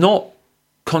 minutes not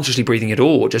consciously breathing at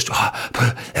all, just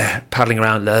paddling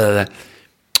around,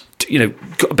 you know,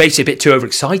 got basically a bit too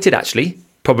overexcited actually,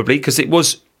 probably, because it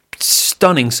was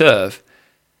stunning surf.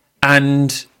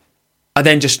 And I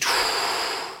then just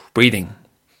breathing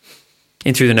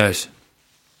in through the nose,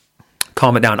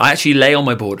 calm it down. I actually lay on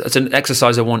my board. It's an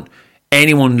exercise I want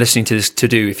anyone listening to this to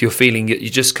do. If you're feeling you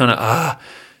just kind of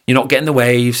you're not getting the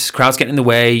waves, crowd's getting in the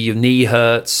way, your knee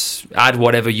hurts, add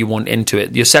whatever you want into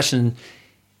it. Your session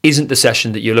isn't the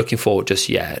session that you're looking for just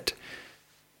yet.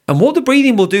 And what the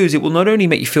breathing will do is it will not only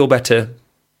make you feel better,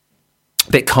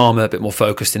 a bit calmer, a bit more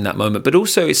focused in that moment, but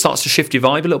also it starts to shift your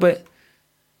vibe a little bit.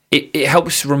 It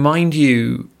helps remind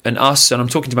you and us, and I'm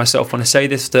talking to myself when I say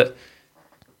this, that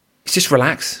it's just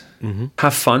relax,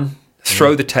 have fun,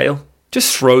 throw the tail,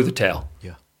 just throw the tail.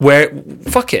 Yeah. Where,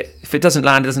 fuck it, if it doesn't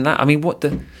land, it doesn't land. I mean,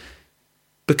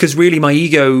 because really my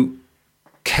ego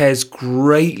cares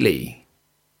greatly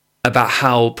about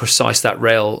how precise that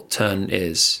rail turn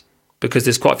is, because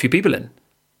there's quite a few people in.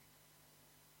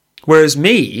 Whereas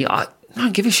me, I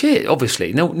don't give a shit,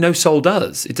 obviously. No soul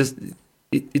does. It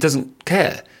doesn't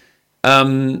care.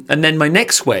 And then my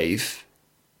next wave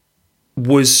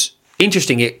was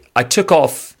interesting. I took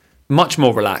off much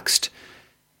more relaxed,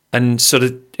 and sort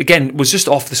of, again, was just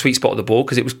off the sweet spot of the board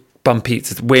because it was bumpy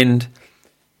to the wind.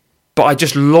 But I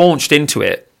just launched into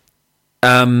it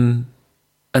and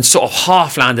sort of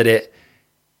half landed it,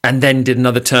 and then did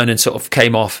another turn and sort of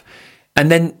came off. And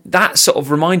then that sort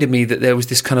of reminded me that there was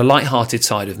this kind of lighthearted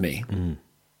side of me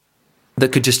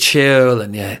that could just chill.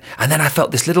 And then I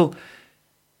felt this little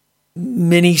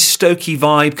mini Stokey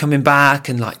vibe coming back,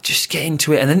 and like just get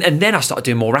into it. And then I started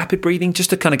doing more rapid breathing just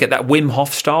to kind of get that Wim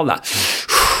Hof style, that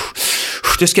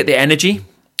just get the energy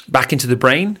back into the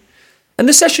brain. And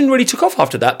the session really took off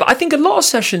after that. But I think a lot of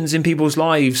sessions in people's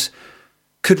lives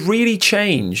could really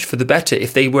change for the better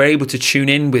if they were able to tune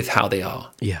in with how they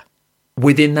are. Yeah.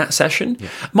 Within that session. Yeah.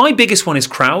 My biggest one is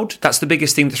crowd. That's the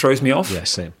biggest thing that throws me off. Yeah,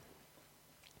 same.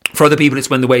 For other people, it's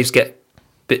when the waves get a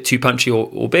bit too punchy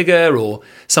or bigger, or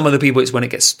some other people, it's when it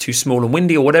gets too small and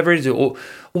windy, or whatever it is, or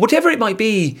whatever it might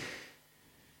be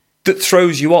that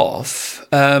throws you off.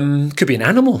 Could be an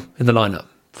animal in the lineup.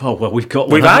 Oh well, we've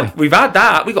had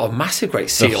that. We've got a massive great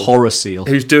seal, the horror seal,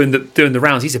 who's doing the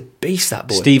rounds. He's a beast, that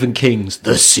boy. Stephen King's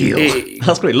The Seal.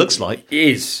 That's what it looks like. It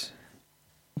is.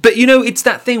 But you know, it's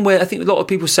that thing where I think a lot of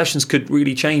people's sessions could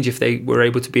really change if they were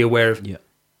able to be aware of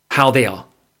how they are,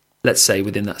 let's say,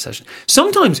 within that session.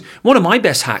 Sometimes one of my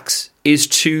best hacks is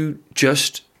to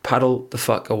just paddle the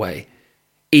fuck away,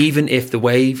 even if the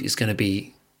wave is going to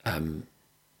be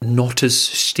not as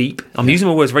steep. I'm using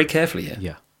my words very carefully here.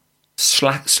 Yeah.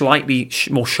 slightly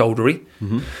more shouldery.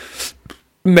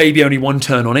 Maybe only one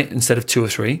turn on it instead of 2 or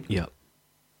 3. Yeah.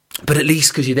 But at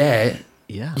least because you're there,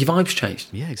 your vibe's changed.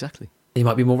 Yeah, exactly. You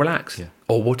might be more relaxed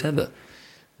or whatever.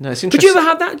 No, it's interesting. Did you ever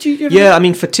have that? Yeah, I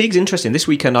mean, fatigue's interesting. This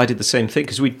weekend I did the same thing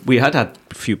because we had a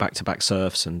few back-to-back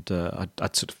surfs, and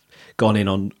I'd sort of gone in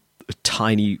on a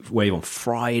tiny wave on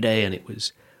Friday, and it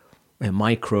was a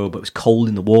micro, but it was cold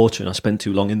in the water, and I spent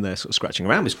too long in there sort of scratching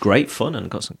around. It was great fun and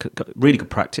got really good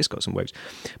practice, got some waves.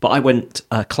 But I went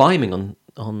climbing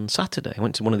on Saturday. I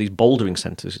went to one of these bouldering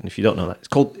centres, and if you don't know that, it's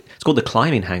called the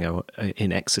Climbing Hangar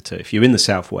in Exeter. If you're in the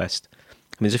southwest, I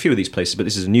mean, there's a few of these places, but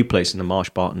this is a new place in the Marsh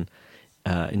Barton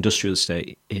industrial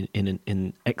estate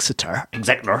in Exeter, and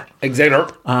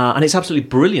it's absolutely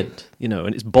brilliant,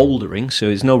 and it's bouldering, so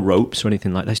there's no ropes or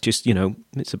anything like that. It's just,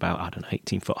 it's about, I don't know,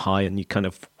 18 foot high, and you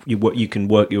can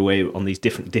work your way on these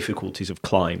different difficulties of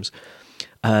climbs.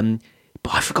 But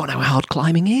I've forgotten how hard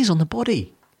climbing is on the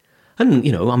body, and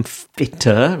I'm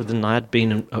fitter than I had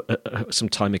been some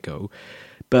time ago,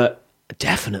 but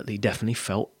definitely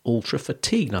felt ultra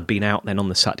fatigued. I'd been out then on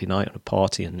the Saturday night on a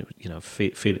party, and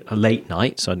feel a late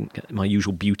night, so I didn't get my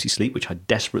usual beauty sleep, which I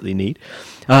desperately need.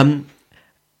 And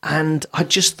I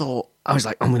just thought, I was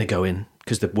like, I'm going to go in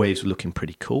because the waves were looking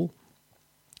pretty cool.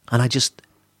 And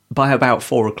by about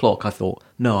 4 o'clock, I thought,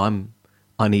 no,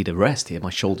 I need a rest here. My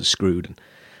shoulder's screwed,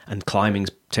 and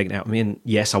climbing's taken out of me. And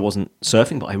yes, I wasn't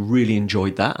surfing, but I really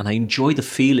enjoyed that, and I enjoy the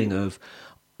feeling of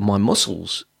my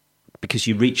muscles. Because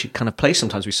you reach a kind of place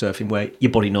sometimes with surfing where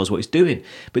your body knows what it's doing.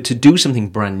 But to do something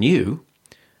brand new,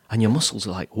 and your muscles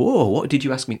are like, whoa, what did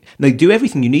you ask me? And they do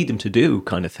everything you need them to do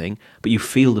kind of thing, but you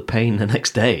feel the pain the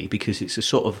next day because it's a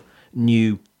sort of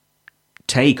new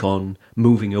take on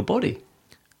moving your body.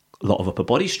 A lot of upper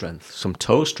body strength, some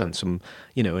toe strength, some,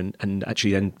 and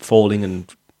actually then falling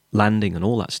and landing and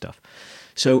all that stuff.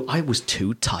 So I was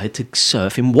too tired to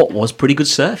surf in what was pretty good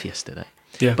surf yesterday.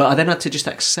 Yeah. But I then had to just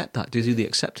accept that, to do the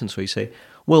acceptance where you say,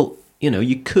 well,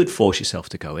 you could force yourself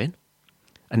to go in.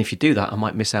 And if you do that, I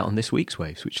might miss out on this week's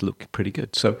waves, which look pretty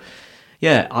good. So,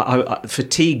 yeah, I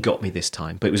fatigue got me this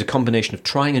time. But it was a combination of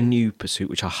trying a new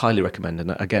pursuit, which I highly recommend.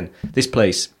 And again, this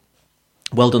place,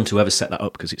 well done to whoever set that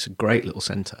up, because it's a great little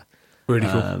centre. Really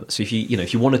cool. So if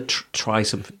you want to try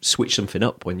switch something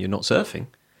up when you're not surfing,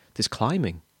 this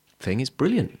climbing thing is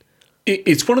brilliant.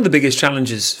 It's one of the biggest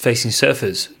challenges facing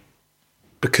surfers,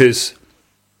 because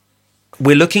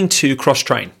we're looking to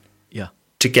cross-train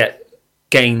to get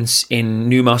gains in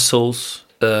new muscles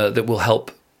that will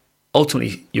help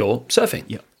ultimately your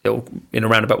surfing in a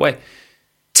roundabout way,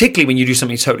 particularly when you do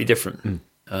something totally different.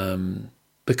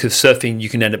 Because surfing, you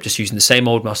can end up just using the same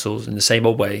old muscles in the same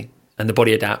old way, and the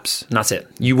body adapts, and that's it.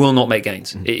 You will not make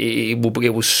gains. It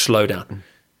will slow down.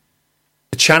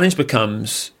 The challenge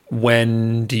becomes,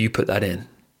 when do you put that in?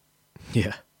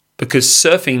 Yeah. Because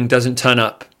surfing doesn't turn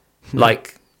up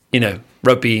like,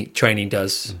 rugby training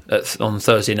does on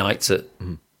Thursday nights at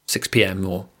 6 p.m.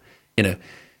 or,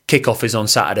 kickoff is on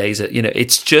Saturdays.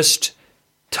 It's just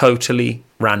totally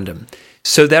random.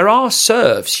 So there are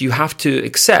serves you have to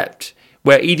accept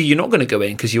where either you're not going to go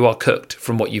in because you are cooked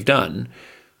from what you've done,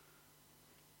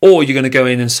 or you're going to go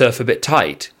in and surf a bit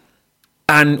tight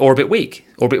or a bit weak,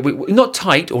 not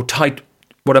tight or tight.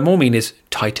 What I more mean is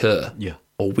tighter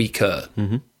or weaker.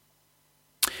 Mm-hmm.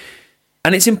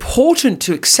 And it's important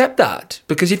to accept that,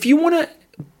 because if you want to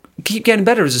keep getting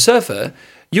better as a surfer,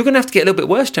 you're going to have to get a little bit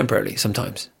worse temporarily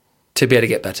sometimes to be able to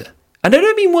get better. And I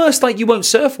don't mean worse like you won't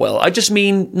surf well. I just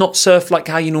mean not surf like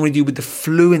how you normally do with the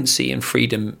fluency and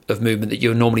freedom of movement that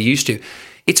you're normally used to.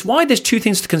 It's why there's two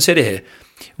things to consider here.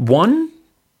 One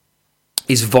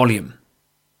is volume.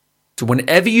 So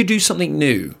whenever you do something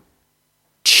new,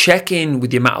 check in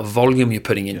with the amount of volume you're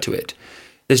putting into it.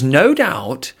 There's no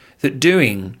doubt that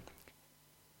doing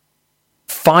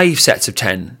 5 sets of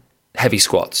 10 heavy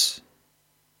squats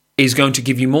is going to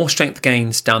give you more strength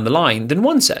gains down the line than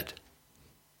 1 set.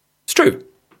 It's true.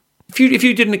 If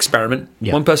you did an experiment,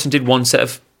 one person did 1 set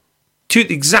of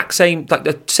the exact same, like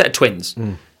a set of twins.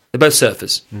 They're both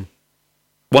surfers.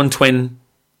 One twin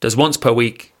does once per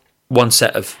week 1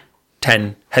 set of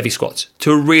 10 heavy squats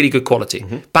to a really good quality.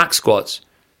 Back squats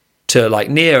to like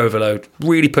near overload,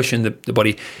 really pushing the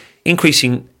body,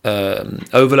 increasing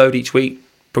overload each week,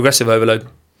 progressive overload,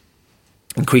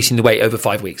 increasing the weight over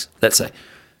 5 weeks, let's say.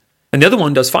 And the other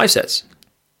one does 5 sets,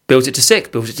 builds it to 6,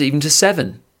 builds it to even to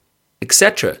 7,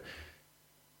 etc.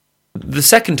 The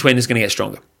second twin is going to get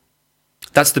stronger.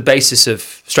 That's the basis of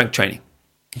strength training.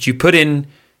 If you put in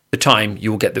the time,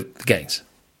 you will get the gains,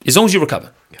 as long as you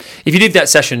recover. If you did that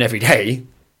session every day,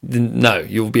 then no,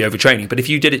 you'll be overtraining. But if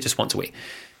you did it just once a week,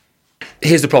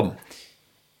 here's the problem.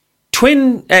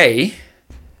 twin A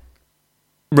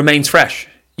remains fresh.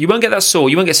 You won't get that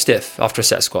sore. You won't get stiff after a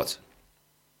set of squats.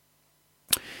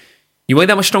 You won't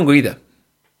get that much stronger either.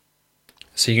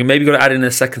 So you maybe got to add in a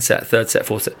second set, third set,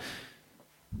 fourth set.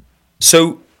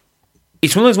 So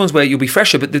it's one of those ones where you'll be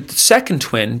fresher, but the second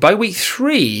twin, by week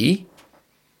 3,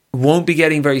 won't be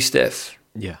getting very stiff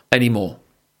anymore,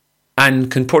 and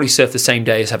can probably surf the same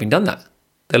day as having done that.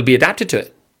 They'll be adapted to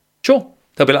it. Sure,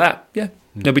 they'll be like that. Yeah,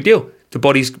 no big deal. The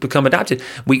body's become adapted.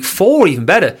 Week 4, even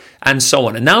better, and so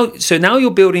on. And now you're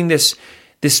building this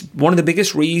one of the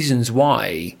biggest reasons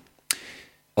why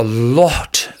a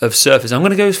lot of surfers, I'm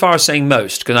going to go as far as saying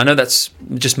most, because I know that's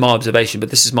just my observation, but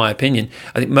this is my opinion.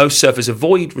 I think most surfers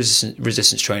avoid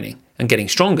resistance training and getting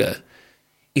stronger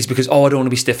is because, I don't want to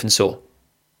be stiff and sore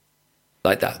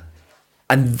like that.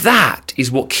 And that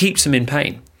is what keeps them in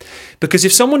pain. Because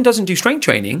if someone doesn't do strength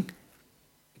training,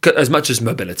 as much as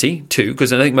mobility too,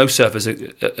 because I think most surfers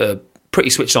are pretty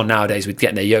switched on nowadays with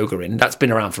getting their yoga in. That's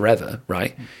been around forever,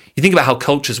 right? You think about how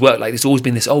cultures work, like there's always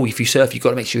been this, if you surf, you've got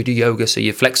to make sure you do yoga so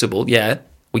you're flexible. Yeah,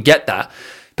 we get that.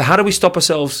 But how do we stop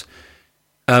ourselves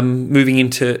moving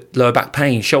into lower back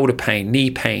pain, shoulder pain, knee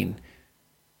pain,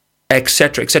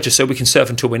 etc., so we can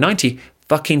surf until we're 90?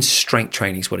 Fucking strength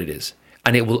training is what it is.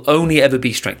 And it will only ever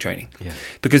be strength training. Yeah.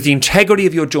 Because the integrity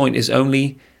of your joint is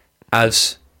only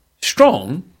as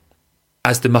strong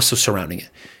as the muscles surrounding it.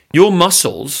 Your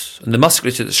muscles and the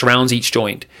musculature that surrounds each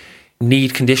joint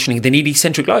need conditioning. They need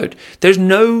eccentric load. There's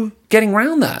no getting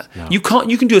around that. No. You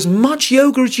can do as much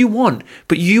yoga as you want,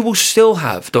 but you will still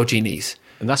have dodgy knees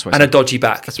and a dodgy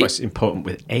back. That's why it's important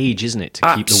with age, isn't it?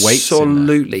 To keep the weights in there.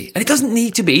 Absolutely. And it doesn't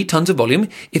need to be tons of volume.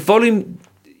 If volume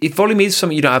is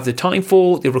something you don't have the time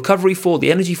for, the recovery for,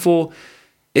 the energy for,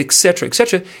 etc.,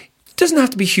 it doesn't have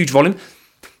to be huge volume.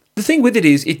 The thing with it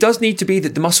is, it does need to be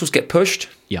that the muscles get pushed.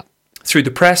 Yeah. Through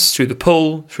the press, through the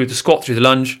pull, through the squat, through the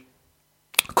lunge,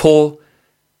 core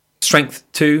strength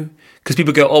too. Because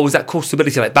people go, is that core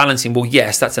stability like balancing? Well,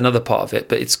 yes, that's another part of it,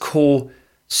 but it's core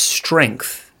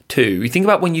strength too. You think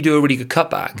about when you do a really good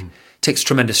cutback, it takes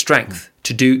tremendous strength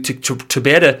to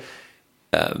be able to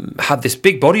have this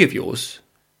big body of yours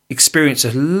experience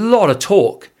a lot of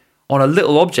torque on a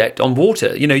little object on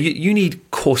water. You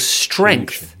need core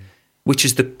strength, which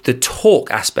is the torque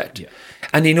aspect. Yeah.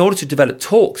 And in order to develop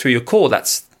torque through your core,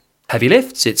 that's heavy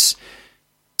lifts, it's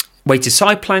weighted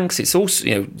side planks, it's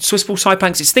also, Swiss ball side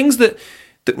planks, it's things that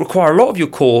require a lot of your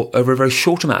core over a very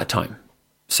short amount of time.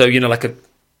 So,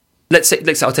 let's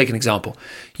say I'll take an example.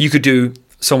 You could do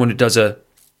someone who does a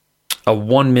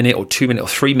 1 minute or 2 minute or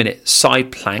 3 minute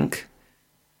side plank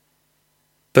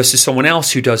versus someone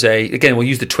else who does again, we'll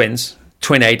use the twins.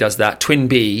 Twin A does that. Twin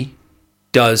B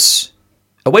does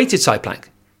a weighted side plank.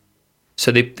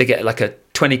 So they get like a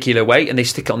 20 kilo weight and they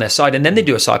stick it on their side and then they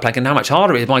do a side plank, and how much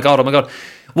harder it is. Oh my God.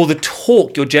 Well, the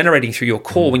torque you're generating through your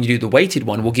core when you do the weighted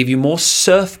one will give you more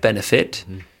surf benefit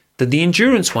than the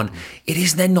endurance one. It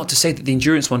is then not to say that the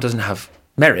endurance one doesn't have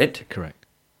merit. Correct.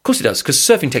 Of course it does, because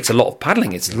surfing takes a lot of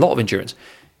paddling. It's a lot of endurance.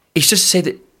 It's just to say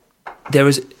that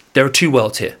there are two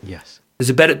worlds here. Yes. There's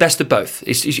a best of both.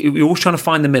 You're always trying to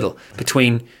find the middle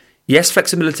between, yes,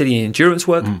 flexibility and endurance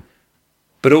work,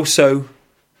 but also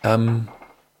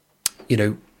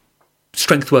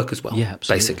strength work as well. Yeah,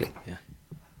 absolutely. Basically. Yeah.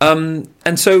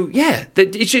 And so,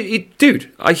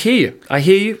 dude, I hear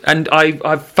you, and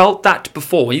I've felt that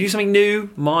before. When you do something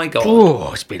new, my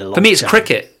God, it's been a long for me, it's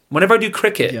cricket. Whenever I do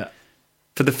cricket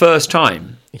for the first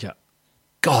time,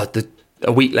 God,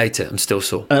 a week later, I'm still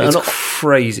sore. It's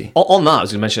crazy. On that, I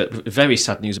was going to mention very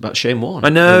sad news about Shane Warne. I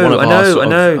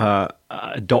know.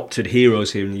 Adopted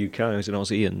heroes here in the UK. He's an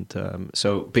Aussie, and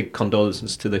so big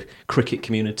condolences to the cricket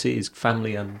community, his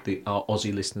family, and our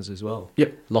Aussie listeners as well.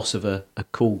 Yep. Loss of a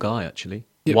cool guy, actually.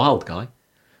 Yep. Wild guy.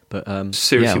 But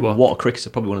seriously, wild. What a cricketer.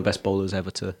 Probably one of the best bowlers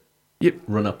ever to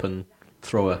run up and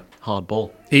throw a hard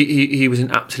ball. He was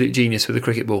an absolute genius with the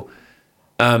cricket ball.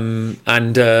 Young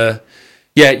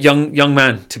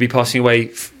man to be passing away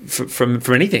from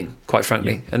anything, quite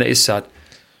frankly, and it is sad.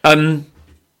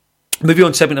 Moving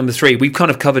on to segment number 3, we've kind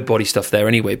of covered body stuff there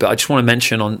anyway, but I just want to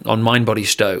mention on Mind Body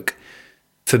Stoke,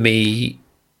 for me,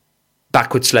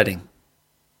 backward sledding.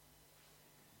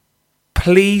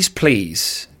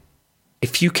 Please,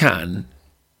 if you can,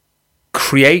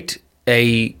 create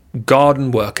a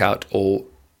garden workout or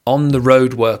on the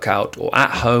road workout or at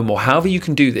home or however you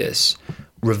can do this,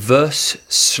 reverse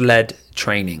sled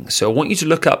training. So I want you to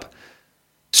look up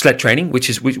sled training,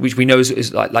 which we know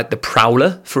is like the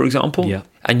prowler, for example,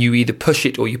 and you either push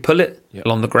it or you pull it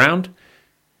along the ground.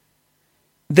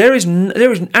 There is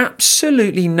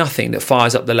absolutely nothing that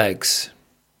fires up the legs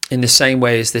in the same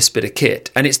way as this bit of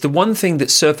kit. And it's the one thing that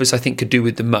surfers, I think, could do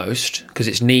with the most, because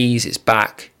it's knees, it's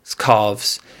back, it's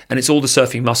calves, and it's all the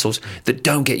surfing muscles that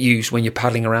don't get used when you're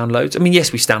paddling around loads. I mean,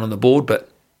 yes, we stand on the board, but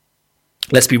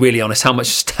let's be really honest, how much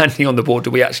standing on the board do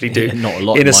we actually do not a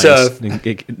lot in a surf?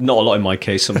 Not a lot in my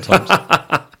case sometimes.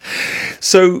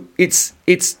 So it's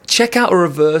check out a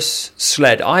reverse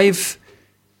sled. I've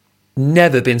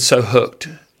never been so hooked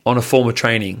on a form of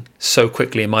training so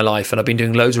quickly in my life, and I've been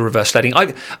doing loads of reverse sledding.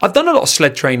 I've done a lot of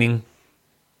sled training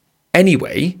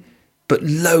anyway, but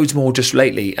loads more just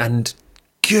lately, and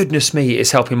goodness me,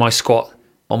 it's helping my squat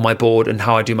on my board and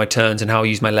how I do my turns and how I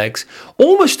use my legs,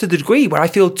 almost to the degree where I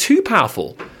feel too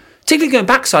powerful. Particularly going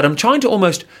backside, I'm trying to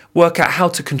almost work out how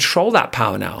to control that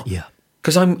power now. Yeah.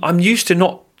 Because I'm used to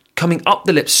not coming up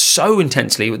the lip so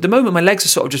intensely. At the moment, my legs are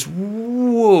sort of just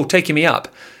taking me up,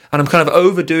 and I'm kind of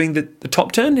overdoing the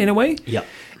top turn in a way. Yeah.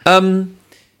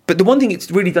 But the one thing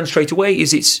it's really done straight away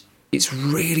is it's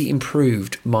really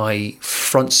improved my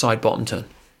front side bottom turn,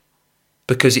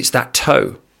 because it's that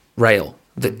toe rail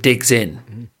that digs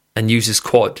in and uses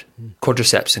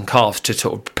quadriceps and calves to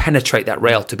sort of penetrate that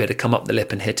rail to be able to come up the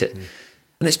lip and hit it.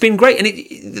 And it's been great.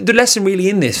 And the lesson really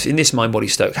in this mind body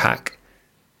stoked hack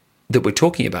that we're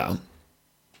talking about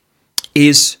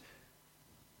is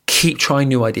keep trying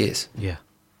new ideas. Yeah.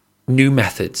 New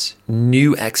methods,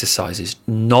 new exercises,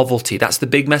 novelty. That's the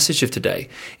big message of today.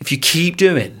 If you keep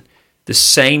doing the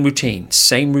same routine,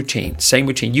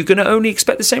 you're going to only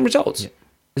expect the same results. Yeah.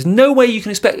 There's no way you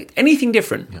can expect anything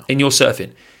different in your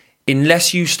surfing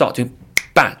unless you start doing,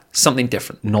 bang, something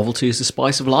different. Novelty is the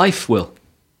spice of life, Will.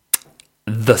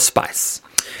 The spice.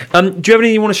 Do you have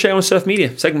anything you want to share on Surf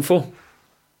Media, segment 4?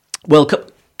 Well,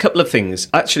 couple of things.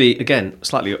 Actually, again,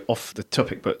 slightly off the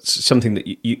topic, but something that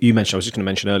you mentioned, I was just going to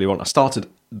mention earlier on. I started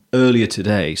earlier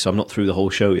today, so I'm not through the whole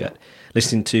show yet,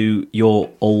 listening to your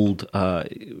old,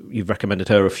 you've recommended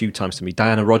her a few times to me,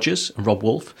 Diana Rogers and Rob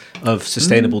Wolf of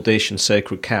Sustainable Dish and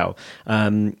Sacred Cow.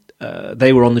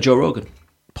 They were on the Joe Rogan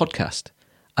podcast.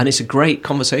 And it's a great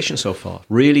conversation so far.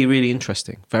 Really, really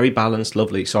interesting. Very balanced,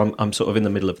 lovely. So I'm sort of in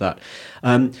the middle of that.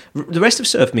 The rest of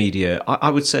Surf Media, I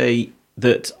would say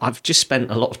that I've just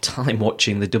spent a lot of time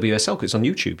watching the WSL, because it's on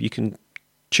YouTube. You can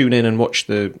tune in and watch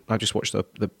I just watched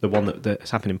the one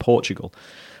that's happened in Portugal.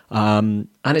 And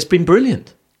it's been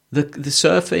brilliant. The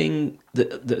surfing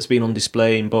that's been on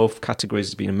display in both categories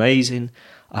has been amazing.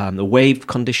 The wave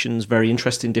conditions, very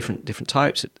interesting, different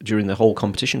types during the whole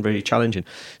competition, very challenging.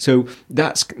 So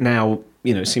that's now,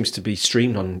 seems to be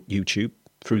streamed on YouTube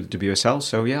through the WSL.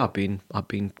 So yeah, I've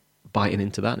been biting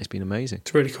into that, and it's been amazing.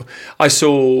 It's really cool. I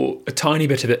saw a tiny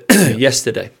bit of it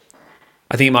yesterday.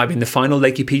 I think it might have been the final,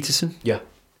 Lakey Peterson. Yeah.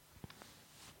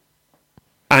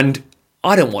 And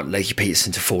I don't want Lakey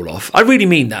Peterson to fall off. I really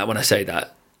mean that when I say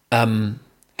that.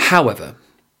 However,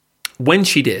 when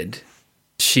she did,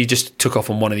 she just took off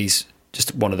on one of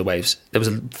the waves. There was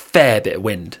a fair bit of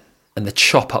wind, and the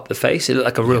chop up the face, it looked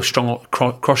like a real strong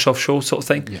cross offshore sort of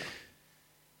thing. Yeah.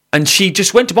 And she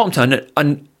just went to bottom turn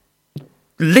and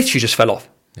literally just fell off.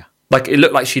 Yeah. Like it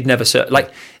looked like she'd never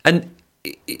surfed. And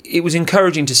it was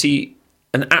encouraging to see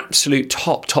an absolute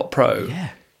top pro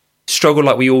struggle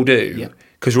like we all do,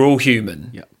 because we're all human.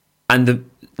 Yeah. And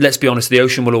let's be honest, the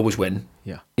ocean will always win.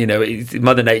 Yeah. It's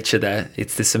Mother Nature there.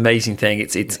 It's this amazing thing.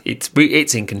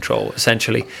 It's in control,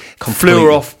 essentially.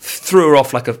 Completely. Threw her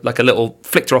off like a little,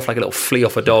 flicked her off like a little flea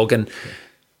off a dog. And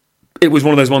it was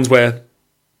one of those ones where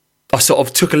I sort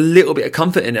of took a little bit of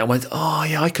comfort in it. I went, oh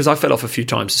yeah, because I fell off a few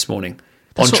times this morning.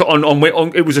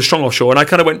 It was a strong offshore, and I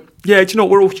kind of went, yeah, do you know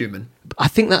what? We're all human. I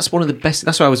think that's one of the best.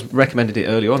 That's why I was recommended it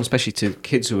early on, especially to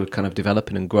kids who are kind of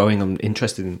developing and growing and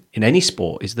interested in any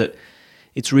sport. Is that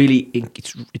it's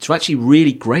actually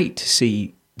really great to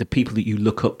see the people that you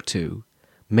look up to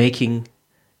making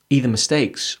either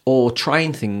mistakes or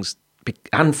trying things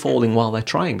and falling while they're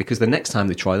trying, because the next time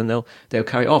they try them, they'll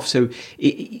carry it off. So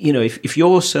if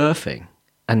you're surfing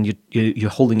and you're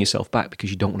holding yourself back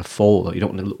because you don't want to fall, or you don't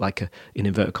want to look like in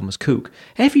inverted commas kook,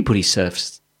 everybody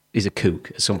surfs is a kook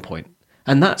at some point,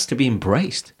 and that's to be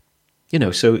embraced.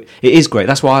 So it is great.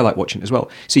 That's why I like watching it as well.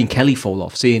 Seeing Kelly fall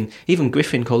off, seeing even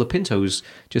Griffin Colapinto, who's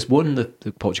just won the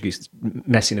Portuguese,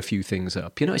 messing a few things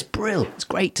up. It's brilliant. It's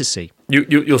great to see.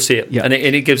 You'll see it, and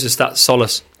it gives us that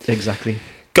solace. Exactly.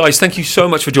 Guys, thank you so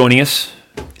much for joining us.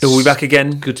 We'll be back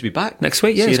again. Good to be back next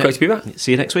week. Yeah, it's great to be back.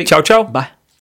 See you next week. Ciao, ciao. Bye.